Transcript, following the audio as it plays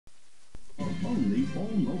only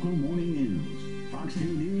all local morning news. Fox 2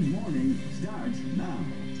 News Morning starts now.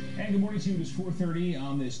 And good morning to you. It is 4:30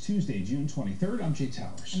 on this Tuesday, June 23rd. I'm Jay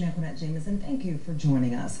Towers. I'm Antoinette Jameson. Thank you for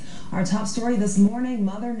joining us. Our top story this morning,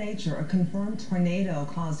 Mother Nature. A confirmed tornado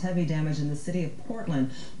caused heavy damage in the city of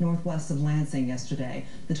Portland, northwest of Lansing yesterday.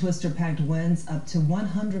 The twister packed winds up to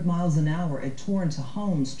 100 miles an hour. It tore into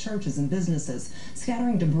homes, churches, and businesses,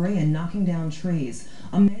 scattering debris and knocking down trees.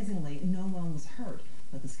 Amazingly, no one was hurt,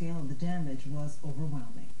 but the scale of the damage was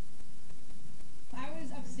overwhelming. I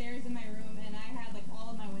was upstairs in my room and I had like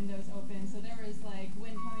all of my windows open, so there was like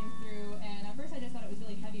wind coming through, and at first I just thought it was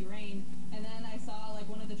really heavy rain, and then I saw like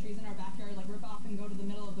one of the trees in our backyard like rip off and go to the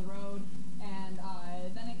middle of the road, and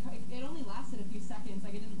then it only lasted a few seconds,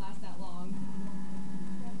 like it didn't last that long.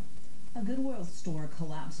 A Goodwill store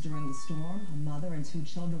collapsed during the storm. A mother and two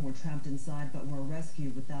children were trapped inside but were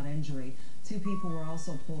rescued without injury. Two people were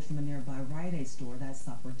also pulled from a nearby Rite Aid store that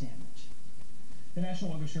suffered damage. The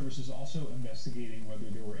National Weather Service is also investigating whether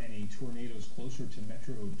there were any tornadoes closer to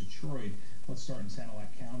Metro Detroit. Let's start in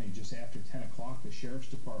Sanilac County. Just after 10 o'clock, the Sheriff's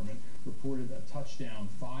Department reported a touchdown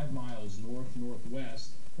 5 miles northwest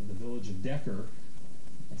of the village of Decker.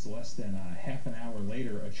 That's less than half an hour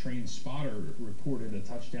later. A trained spotter reported a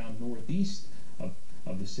touchdown northeast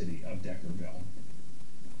of the city of Deckerville.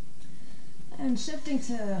 And shifting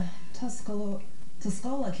to Tuscola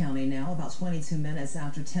County now, about 22 minutes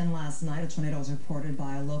after 10 last night, a tornado was reported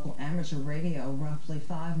by a local amateur radio roughly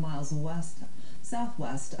 5 miles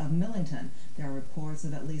southwest of Millington. There are reports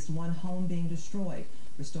of at least one home being destroyed.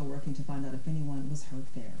 We're still working to find out if anyone was hurt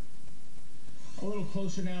there. A little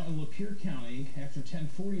closer now in Lapeer County. After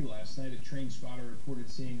 10:40 last night, a trained spotter reported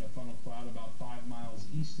seeing a funnel cloud about 5 miles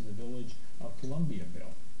east of the village of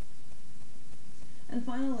Columbiaville. And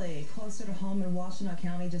finally, closer to home in Washtenaw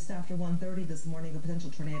County, just after 1:30 this morning, a potential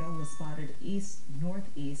tornado was spotted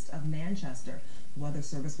northeast of Manchester. The Weather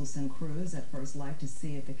Service will send crews at First Light to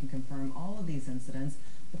see if it can confirm all of these incidents.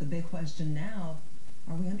 But the big question now,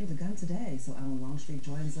 are we under the gun today? So Alan Longstreet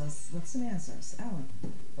joins us with some answers. Alan.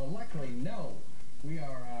 Well, luckily, no.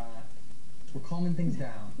 We're calming things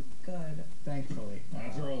down. Good. Thankfully.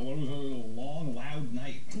 After what was a little long, loud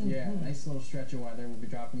night. Yeah, nice little stretch of weather. We'll be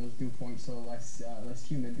dropping those dew points, so less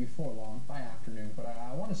humid before long, by afternoon. But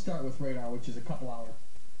I want to start with radar, which is a couple hours.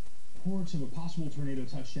 Reports of a possible tornado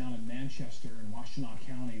touchdown in Manchester and Washtenaw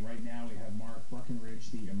County. Right now we have Mark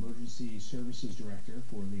Breckenridge, the Emergency Services Director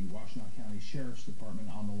for the Washtenaw County Sheriff's Department,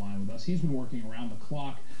 on the line with us. He's been working around the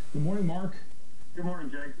clock. Good morning, Mark. Good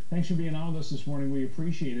morning, Jake. Thanks for being on with us this morning. We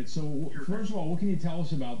appreciate it. So, first of all, what can you tell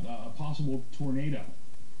us about a possible tornado?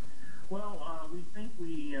 Well, we think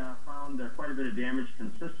we found quite a bit of damage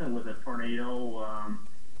consistent with a tornado.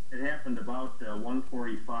 It happened about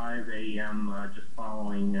 1:45 a.m. Just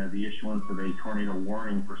following the issuance of a tornado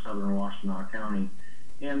warning for southern Washtenaw County.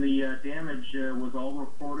 And the damage was all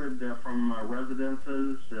reported from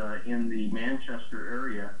residences in the Manchester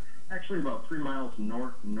area, actually about 3 miles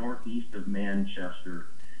northeast of Manchester.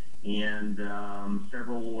 And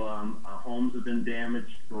several homes have been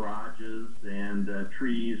damaged, garages and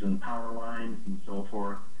trees and power lines and so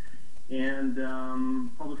forth. And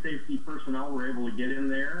public safety personnel were able to get in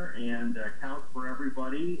there and count for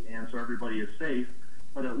everybody, and so everybody is safe.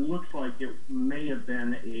 But it looks like it may have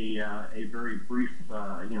been a very brief,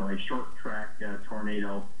 a short track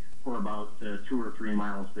tornado for about 2 or 3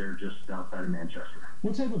 miles there just outside of Manchester.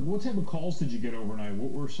 What type of calls did you get overnight?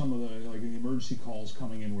 What were some of the emergency calls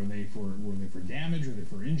coming in? Were they for damage? Were they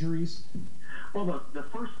for injuries? Well, the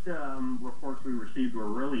first reports we received were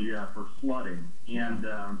really for flooding, and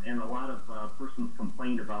a lot of persons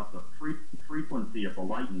complained about the frequency of the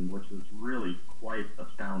lightning, which was really quite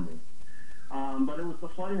astounding. But it was the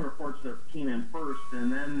flooding reports that came in first,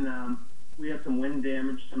 and then we had some wind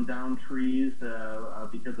damage, some downed trees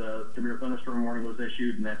because a severe thunderstorm warning was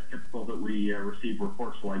issued, and that's typical that we receive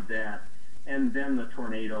reports like that. And then the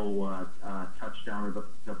tornado touchdown, or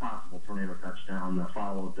the possible tornado touchdown,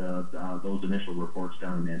 followed those initial reports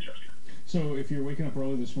down in Manchester. So if you're waking up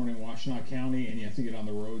early this morning in Washtenaw County and you have to get on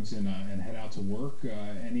the roads and head out to work,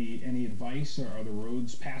 any advice? Are the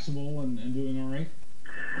roads passable and doing all right?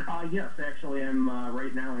 Yes, actually, I'm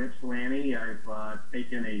right now in Ypsilanti. I've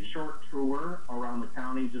taken a short tour around the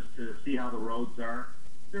county just to see how the roads are.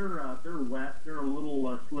 They're wet. They're a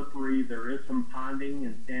little slippery. There is some ponding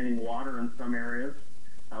and standing water in some areas.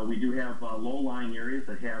 We do have low-lying areas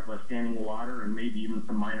that have standing water and maybe even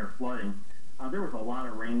some minor flooding. There was a lot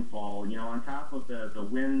of rainfall, on top of the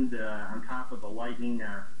wind, on top of the lightning,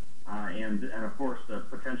 and of course the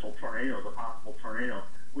potential tornado, the possible tornado.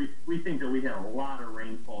 we think that we had a lot of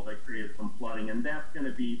rainfall that created some flooding, and that's going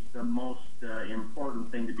to be the most important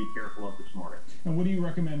thing to be careful of this morning. And what do you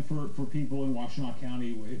recommend for people in Washtenaw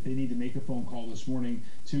County if they need to make a phone call this morning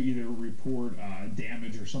to either report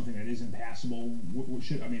damage or something that is impassable? What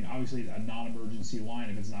should, I mean, obviously a non-emergency line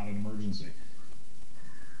if it's not an emergency.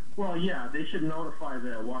 Well, yeah, they should notify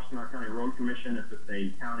the Washtenaw County Road Commission if it's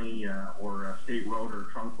a county or a state road or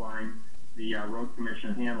trunk line. The Road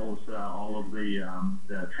Commission handles all of the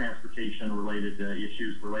transportation-related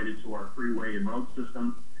issues related to our freeway and road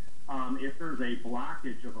system. If there's a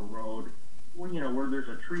blockage of a road, well, where there's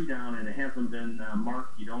a tree down and it hasn't been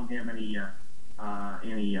marked, you don't have any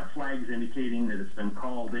flags indicating that it's been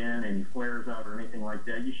called in, any flares out or anything like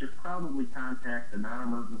that, you should probably contact the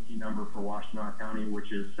non-emergency number for Washtenaw County,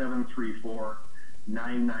 which is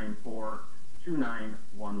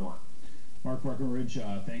 734-994-2911. Mark Breckenridge,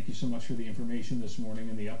 thank you so much for the information this morning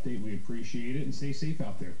and the update. We appreciate it, and stay safe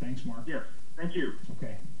out there. Thanks, Mark. Yes, thank you.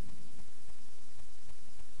 Okay.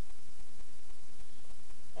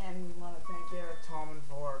 And we want to thank Eric Tallman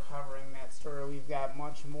for covering that story. We've got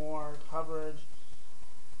much more coverage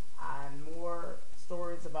and more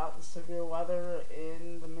stories about the severe weather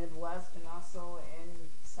in the Midwest and also in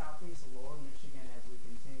southeast lower Michigan as we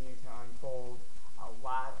continue to unfold a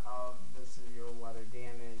lot